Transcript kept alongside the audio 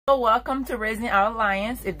Welcome to Raising Our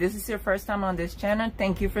Lions. If this is your first time on this channel,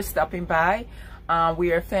 thank you for stopping by.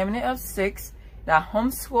 We are a family of 6 that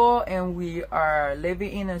homeschool, and we are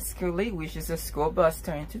living in a Skoolie, which is a school bus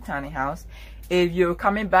turned into tiny house. If you're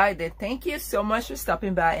coming by, then thank you so much for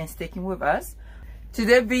stopping by and sticking with us.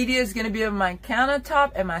 Today's video is going to be of my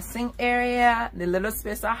countertop and my sink area, the little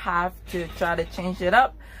space I have to try to change it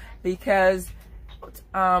up, because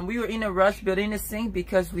we were in a rush building the sink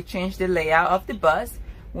because we changed the layout of the bus.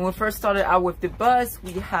 When we first started out with the bus,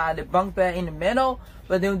 we had a bunk bed in the middle,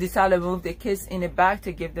 but then we decided to move the kids in the back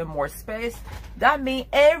to give them more space. That means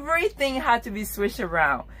everything had to be switched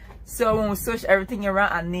around. So when we switched everything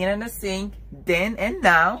around, I needed a sink then and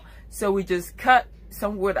now. So we just cut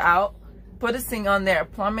some wood out, put a sink on there,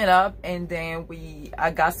 plumb it up, and then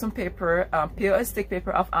I got some paper, peel and stick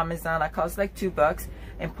paper off Amazon. That cost like $2,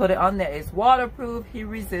 and put it on there. It's waterproof, heat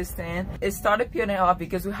resistant. It started peeling off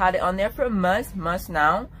because we had it on there for months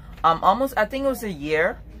now. Almost, I think it was a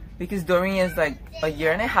year, because Dorian is like a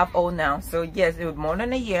year and a half old now. So yes, it was more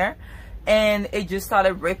than a year, and it just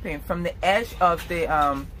started ripping from the edge of the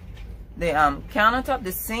countertop,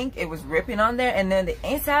 the sink. It was ripping on there, and then the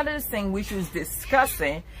inside of the sink, which was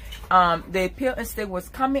disgusting. The peel and stick was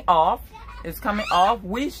coming off. It was coming off,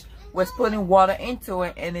 which was putting water into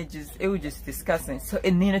it, and it was just disgusting. So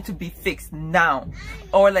it needed to be fixed now,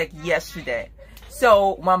 or like yesterday.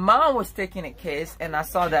 So my mom was taking a kids, and I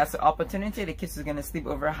saw that as an opportunity. The kids was gonna sleep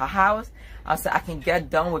over at her house. I said I can get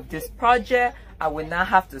done with this project. I would not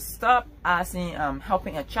have to stop asking,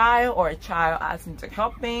 helping a child, or a child asking to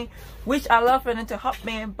help me, which I love for them to help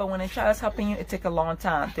me. But when a child is helping you, it takes a long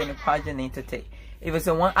time. Then the project needs to take. If it's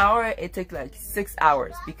a 1 hour, it takes like 6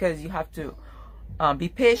 hours, because you have to be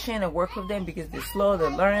patient and work with them, because they're slow,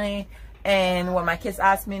 they're learning. And when my kids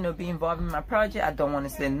ask me to be involved in my project, I don't want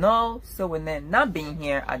to say no. So when they're not being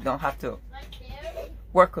here, I don't have to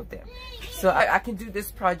work with them. So I can do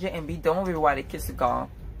this project and be done with it while the kids are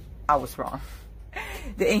gone. I was wrong.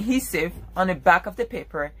 The adhesive on the back of the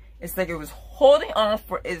paper, it's like it was holding on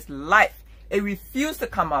for its life. It refused to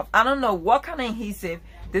come off. I don't know what kind of adhesive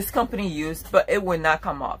this company used, but it would not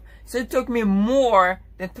come off. So it took me more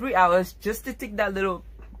than 3 hours just to take that little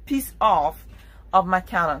piece off of my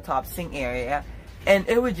countertop sink area, and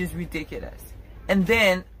it was just ridiculous. And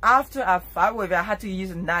then after I fought with it, I had to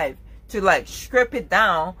use a knife to like scrape it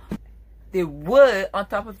down. The wood on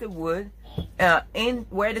top of the wood, in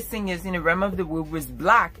where the sink is, in the rim of the wood, was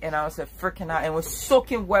black, and I was like freaking out, and was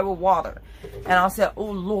soaking wet with water. And I said,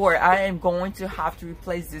 oh Lord, I am going to have to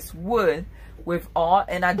replace this wood with all,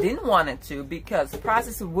 and I didn't want it to, because the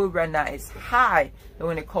prices of wood right now is high.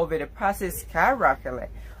 During the COVID, the prices skyrocketed.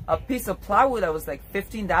 A piece of plywood that was like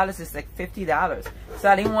 $15 is like $50. So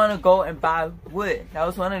I didn't want to go and buy wood. That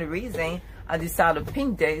was one of the reasons I decided to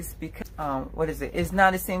paint this, because what is it? It's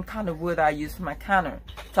not the same kind of wood I use for my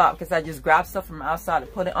countertop, because I just grabbed stuff from outside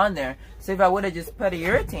and put it on there. So if I would have just put a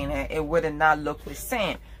urethane in it, it would have not looked the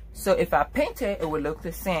same. So if I paint it, it would look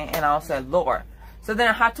the same. And I was like, Lord. So then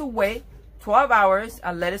I had to wait 12 hours.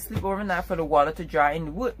 I let it sleep overnight for the water to dry in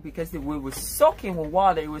the wood, because the wood was soaking with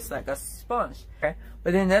water. It was like a sponge.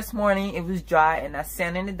 But then this morning it was dry, and I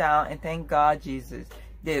sanded it down, and thank God Jesus,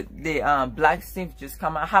 the black stuff just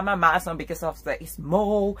come out. I had my mask on because I was like, it's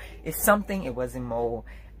mold, it's something. It wasn't mold.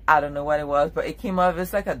 I don't know what it was, but it came off.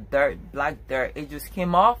 It's like a black dirt. It just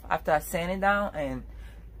came off after I sanded it down, and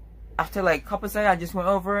after like a couple seconds I just went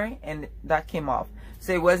over it, and that came off.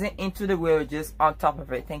 So it wasn't into the wheel, just on top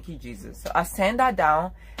of it. Thank you, Jesus. So I sanded that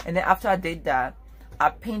down, and then after I did that, I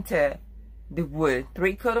painted the wood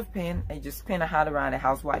 3 coat of paint. I just painted had around the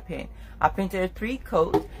house white paint. I painted 3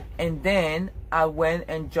 coat, and then I went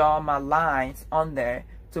and draw my lines on there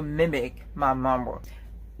to mimic my marble.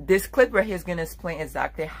 This clip right here is gonna explain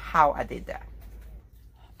exactly how I did that.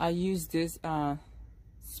 I used this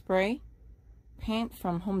spray paint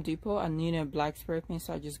from Home Depot. I needed a black spray paint,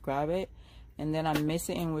 so I just grab it, and then I mix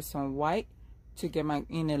it in with some white to get my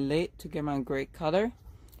inner lid, to get my gray color.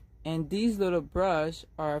 And these little brush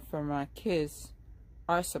are from my kids'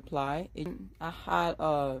 art supply. I had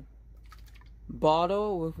a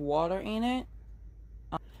bottle with water in it.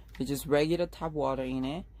 It's just regular tap water in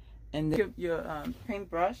it. And then your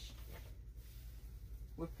paintbrush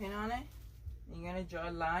with paint on it. You're gonna draw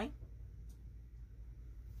a line.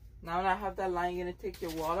 Now that I have that line, you're gonna take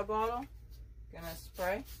your water bottle, gonna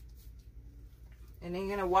spray, and then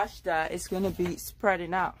you're gonna watch that. It's gonna be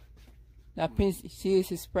spreading out. That paint, see,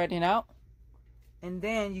 is spreading out. And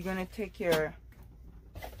then you're gonna take your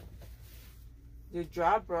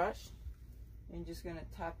dry brush and just gonna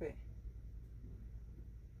tap it.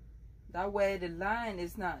 That way the line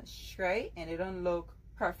is not straight and it don't look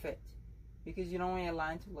perfect. because you don't want your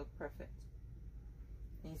line to look perfect.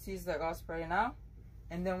 And you see it's like all spreading out.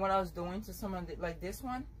 And then what I was doing to some of the, like this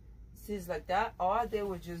one, see it's like that. All I did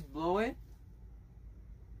was just blow it.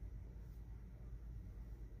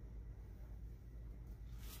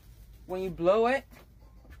 When you blow it,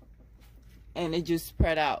 and it just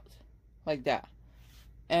spread out like that.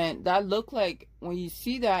 And that looked like, when you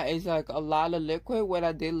see that, it's like a lot of liquid. What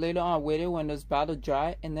I did later on with it, when it's about to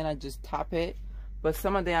dry, and then I just top it. But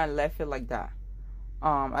some of them I left it like that.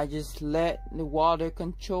 I just let the water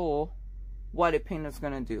control what the paint is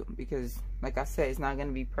gonna do, because like I said, it's not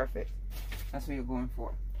gonna be perfect. That's what you're going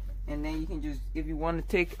for. And then you can just, if you want to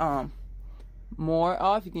take more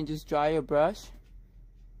off, you can just dry your brush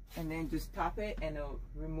and then just top it, and it'll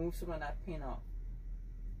remove some of that paint off.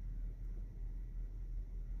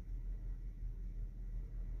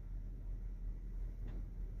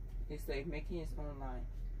 It's like making its own line.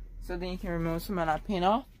 So then you can remove some of that paint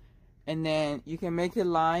off, and then you can make the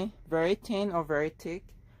line very thin or very thick.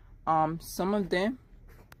 Some of them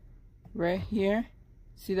right here,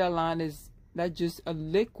 see that line is, that's just a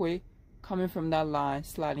liquid coming from that line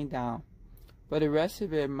sliding down. But the rest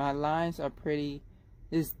of it, my lines are pretty,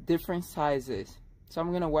 is different sizes. So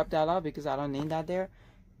I'm gonna wipe that out because I don't need that there,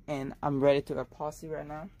 and I'm ready to epoxy right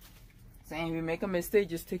now. So if you make a mistake,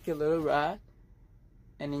 just take your little rag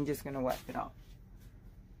and then just gonna wipe it out.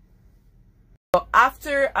 So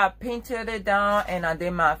after I painted it down and I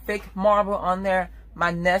did my fake marble on there,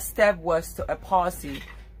 my next step was to epoxy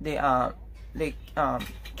the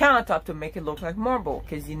countertop to make it look like marble,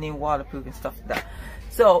 because you need waterproof and stuff like that.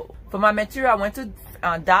 So for my material, I went to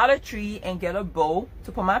Dollar Tree and get a bowl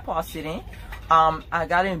to put my epoxy in. I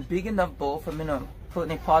got a big enough bowl for me to put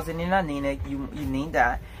the epoxy in. I need it. You need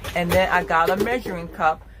that. And then I got a measuring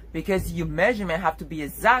cup, because your measurement have to be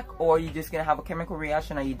exact, or you're just gonna have a chemical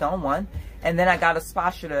reaction that you don't want. And then I got a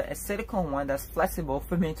spatula, a silicone one that's flexible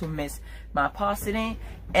for me to mix my epoxy in.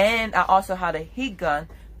 And I also had a heat gun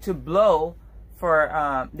to blow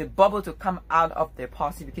for the bubble to come out of the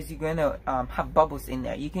epoxy, because you're gonna have bubbles in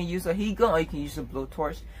there. You can use a heat gun or you can use a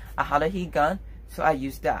blowtorch. I had a heat gun, so I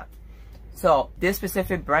used that. So this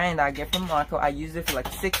specific brand I get from Marco, I use it for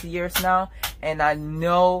like 6 years now, and I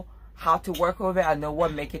know how to work with it. I know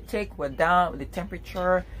what make it tick, what down, the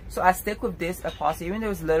temperature. So I stick with this epoxy, even though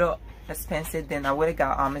it's a little expensive than I would have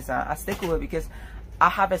got on Amazon. I stick with it because I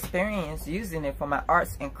have experience using it for my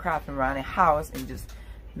arts and craft and around the house, and just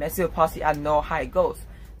messy epoxy, I know how it goes.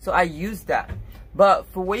 So I use that. But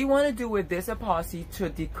for what you want to do with this epoxy to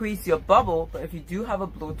decrease your bubble, but if you do have a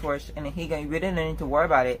blowtorch and a heat gun, you really don't need to worry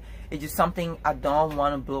about it. It's just something I don't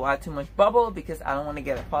want to blow out too much bubble, because I don't want to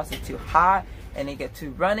get epoxy too hot and it get too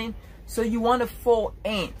running. So you want to fold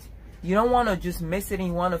in. You don't want to just mix it in.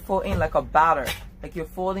 You want to fold in like a batter, like you're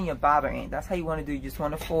folding your batter in. That's how you want to do. You just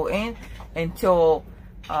want to fold in until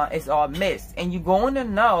it's all mixed. And you're going to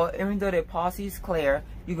know, even though the epoxy is clear,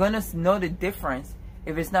 you're going to know the difference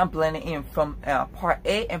if it's not blending in from part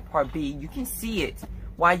A and part B. You can see it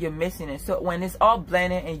while you're mixing it. So when it's all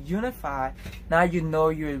blended and unified, now you know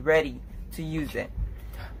you're ready to use it.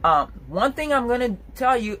 One thing I'm going to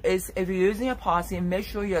tell you is, if you're using epoxy, make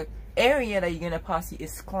sure your area that you're going to epoxy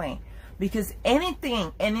is clean, because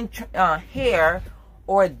anything, any hair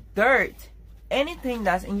or dirt, anything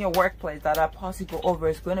that's in your workplace that epoxy go over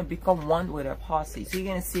is going to become one with epoxy. So you're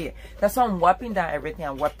going to see it. That's why I'm wiping down everything.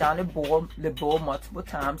 I wipe down the bowl multiple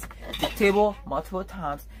times, the table multiple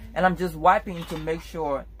times, and I'm just wiping to make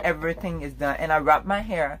sure everything is done. And I wrap my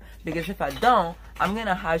hair, because if I don't, I'm going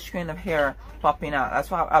to have a strand of hair popping out. That's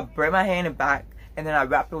why I braid my hair in the back, and then I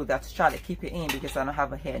wrap it with that to try to keep it in, because I don't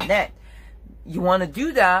have a hair net. You want to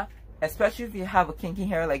do that, especially if you have a kinky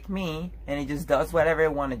hair like me, and it just does whatever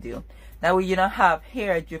it want to do. That way you don't have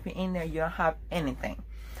hair dripping in there, you don't have anything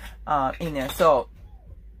in there. So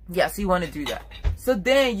yes, you want to do that. So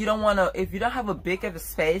then you don't want to, if you don't have a big of a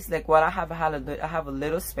space like what I have, I have a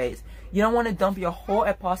little space. You don't want to dump your whole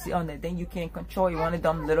epoxy on there. Then you can control. You want to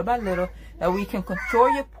dump little by little. That way you can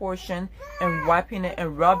control your portion and wiping it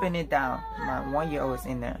and rubbing it down. My 1-year-old is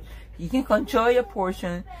in there. You can control your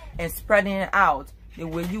portion and spreading it out the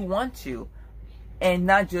way you want to, and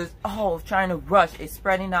not just trying to rush. It's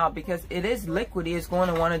spreading out, because it is liquid. It's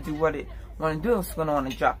going to want to do what it want to do. It's going to want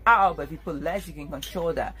to drop out. But if you put less, you can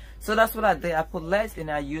control that. So that's what I did. I put less, and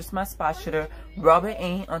I used my spatula, rub it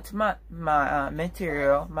in onto my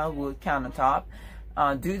material, my wood countertop.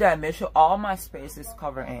 Do that. Make sure all my space is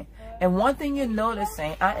covered in. And one thing you're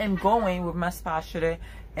noticing, I am going with my spatula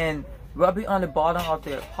and rubbing on the bottom of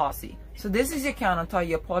the epoxy. So this is your countertop.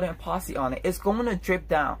 You're putting epoxy on it. It's going to drip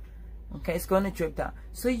down. Okay, it's going to drip down.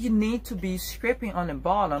 So you need to be scraping on the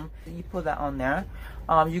bottom. You put that on there.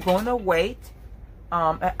 You're going to wait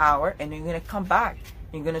an hour, and you're going to come back.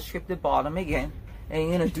 You're going to scrape the bottom again, and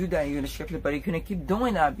you're going to do that. You're going to scrape it, but you're going to keep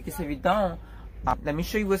doing that, because if you don't, let me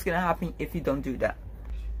show you what's going to happen if you don't do that.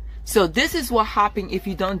 So this is what happens if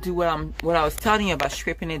you don't do what I was telling you about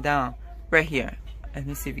scraping it down right here. Let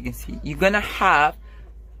me see if you can see. You're going to have,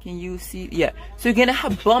 can you see? Yeah. So you're going to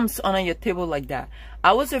have bumps on your table like that.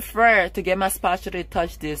 I was afraid to get my spatula to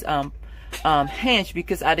touch this hinge,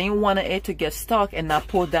 because I didn't want it to get stuck and not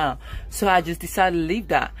pull down. So I just decided to leave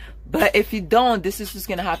that. But if you don't, this is what's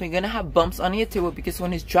going to happen. You're going to have bumps on your table, because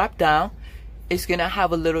when it's dropped down, it's going to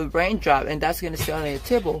have a little raindrop, and that's going to stay on your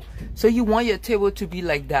table. So you want your table to be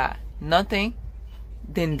like that. Nothing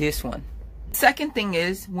than this one. Second thing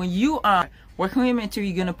is, when you are working with material,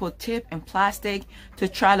 you're going to put tape and plastic to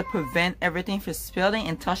try to prevent everything from spilling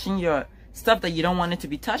and touching your stuff that you don't want it to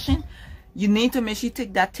be touching. You need to make sure you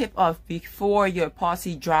take that tape off before your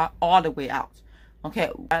epoxy dry all the way out. Okay,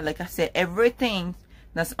 like I said, everything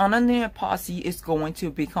that's underneath your epoxy is going to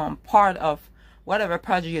become part of whatever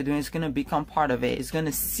project you're doing. Is going to become part of it. It's going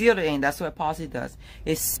to seal it in. That's what epoxy does.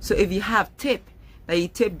 So if you have tape that you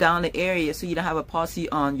tape down the area so you don't have epoxy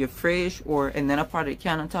on your fridge or another part of the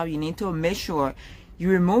countertop, you need to make sure you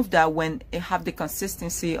remove that when it have the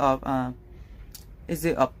consistency of is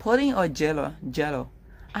it a pudding or jello?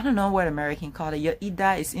 I don't know what American call it. You eat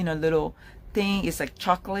that, it's in a little thing. It's like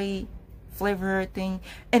chocolate flavor thing.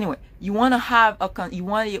 Anyway, you want to have you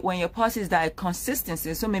want it when your epoxy is that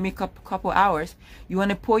consistency. So maybe a couple hours. You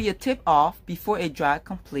want to pull your tip off before it dry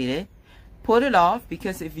completed. Put it off,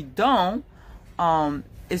 because if you don't,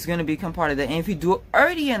 it's going to become part of that. And if you do it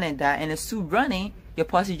earlier than that and it's still running, your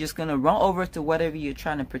epoxy is just going to run over to whatever you're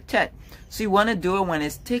trying to protect. So you want to do it when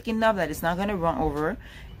it's thick enough that it's not going to run over,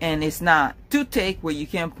 and it's not too thick where you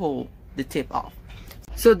can't pull the tip off.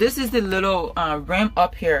 So this is the little rim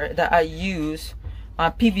up here that I use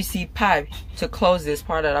PVC pipe to close this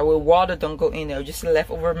part of that where water don't go in there, just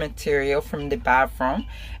leftover material from the bathroom.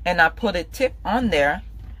 And I put a tip on there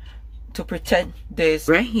to protect this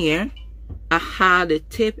right here. I had the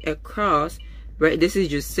tip across, right? This is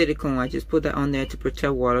just silicone. I just put that on there to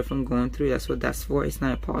protect water from going through. That's what that's for. It's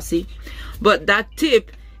not epoxy, but that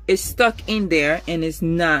tip is stuck in there and it's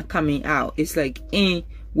not coming out. It's like in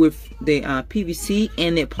with the PVC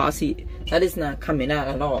and the epoxy. That is not coming out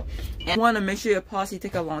at all. And you want to make sure your epoxy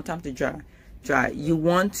take a long time to dry. You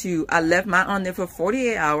want to, I left mine on there for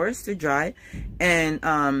 48 hours to dry,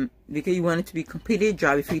 and because you want it to be completely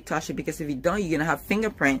dry before you touch it, because if you don't, you're gonna have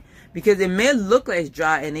fingerprint, because it may look like it's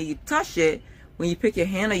dry and then you touch it, when you pick your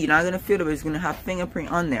hand up, you're not gonna feel it, but it's gonna have fingerprint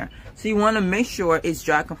on there. So you want to make sure it's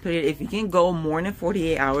dry completely. If you can go more than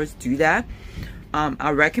 48 hours, do that.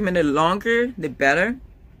 I recommend the longer the better.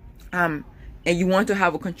 And you want to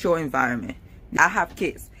have a controlled environment. I have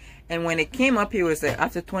kids, and when it came up here, it was like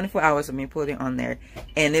after 24 hours of me putting it on there,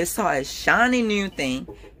 and they saw a shiny new thing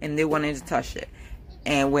and they wanted to touch it,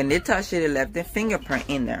 and when they touched it, it left their fingerprint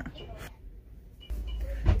in there.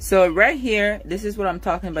 So right here, this is what I'm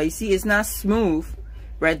talking about. You see, it's not smooth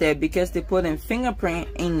right there because they put a fingerprint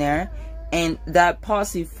in there, and that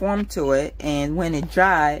epoxy formed to it, and when it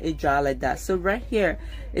dry like that. So right here,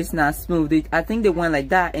 it's not smooth. I think they went like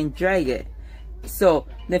that and drag it, so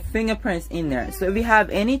the fingerprints in there. So if you have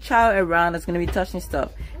any child around that's going to be touching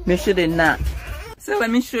stuff, make sure they're not. So let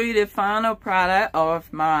me show you the final product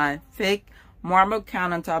of my fake marble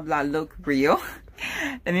countertop that look real.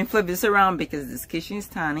 Let me flip this around because this kitchen is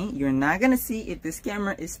tiny. You're not going to see if this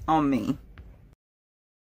camera is on me.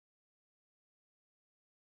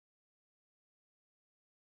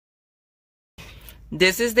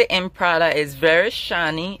 This is the end product. It's very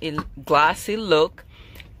shiny, glassy look,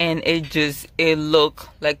 and it look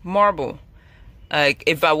like marble. Like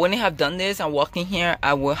if I wouldn't have done this and walking here,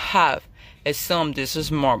 I would have assumed this is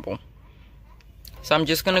marble. So I'm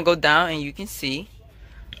just gonna go down, and you can see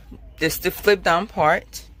this the flip down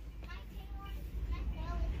part.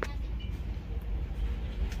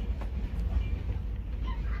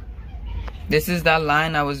 This is that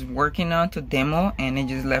line I was working on to demo, and it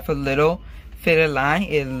just left a little fitted line.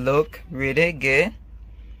 It looked really good.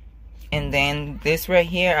 And then this right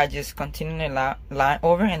here, I just continue the line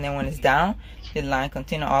over, and then when it's down, the line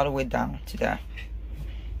continue all the way down to that.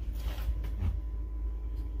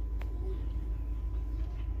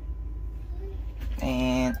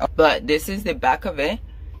 And but this is the back of it.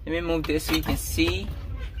 Let me move this so you can see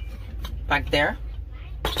back there.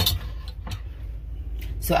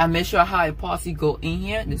 So I make sure how epoxy go in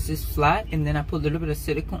here. This is flat, and then I put a little bit of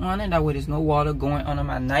silicone on it. That way there's no water going on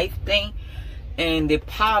my knife thing. and the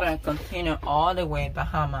powder continue all the way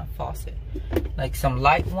behind my faucet. Like some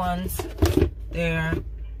light ones there,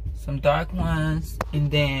 some dark ones, and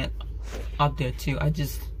then up there too. I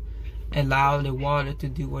just allow the water to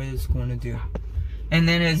do what it's going to do. And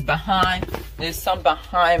then there's some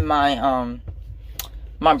behind my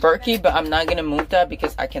my Berkey, but I'm not gonna move that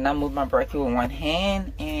because I cannot move my Berkey with one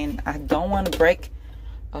hand, and I don't want to break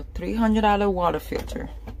a $300 water filter.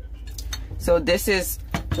 So this is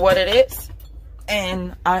what it is,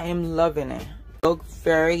 and I am loving it. Look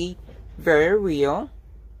very, very real,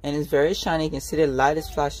 and it's very shiny. You can see the light is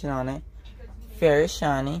flashing on it. Very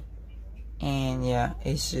shiny, and yeah,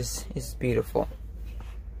 it's beautiful.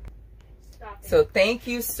 So thank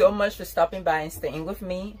you so much for stopping by and staying with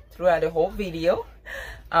me throughout the whole video.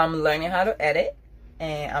 I'm learning how to edit,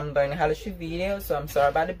 and I'm learning how to shoot videos, so I'm sorry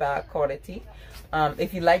about the bad quality.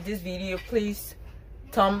 If you like this video, please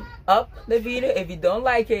thumb up the video. If you don't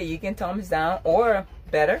like it, you can thumbs down, or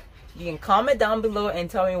better, you can comment down below and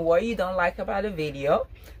tell me what you don't like about the video,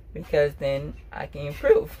 because then I can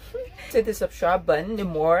improve. Hit the subscribe button. The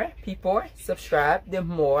more people subscribe, the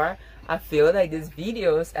more I feel like these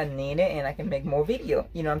videos are needed and I can make more video.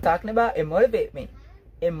 You know what I'm talking about? It motivates me.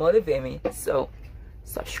 It motivates me. So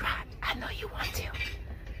subscribe. I know you want to.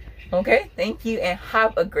 Okay, thank you and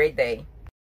have a great day.